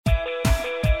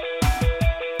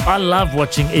I love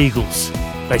watching eagles.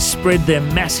 They spread their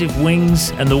massive wings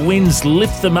and the winds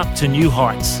lift them up to new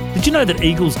heights. Did you know that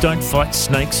eagles don't fight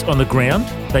snakes on the ground?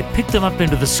 They pick them up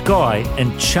into the sky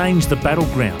and change the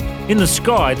battleground. In the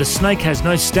sky, the snake has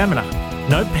no stamina,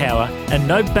 no power, and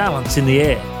no balance in the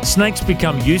air. Snakes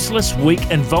become useless,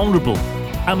 weak, and vulnerable,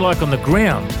 unlike on the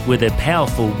ground, where they're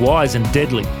powerful, wise, and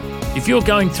deadly. If you're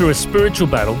going through a spiritual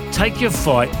battle, take your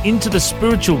fight into the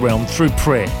spiritual realm through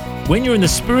prayer. When you're in the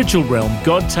spiritual realm,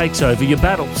 God takes over your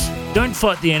battles. Don't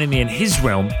fight the enemy in his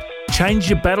realm. Change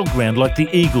your battleground like the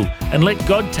eagle and let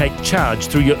God take charge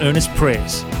through your earnest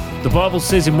prayers. The Bible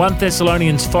says in 1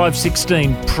 Thessalonians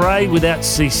 5:16, pray without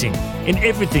ceasing. In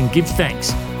everything give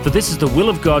thanks, for this is the will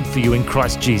of God for you in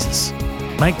Christ Jesus.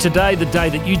 Make today the day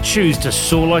that you choose to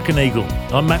soar like an eagle.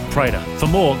 I'm Matt Prater. For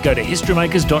more, go to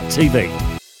historymakers.tv.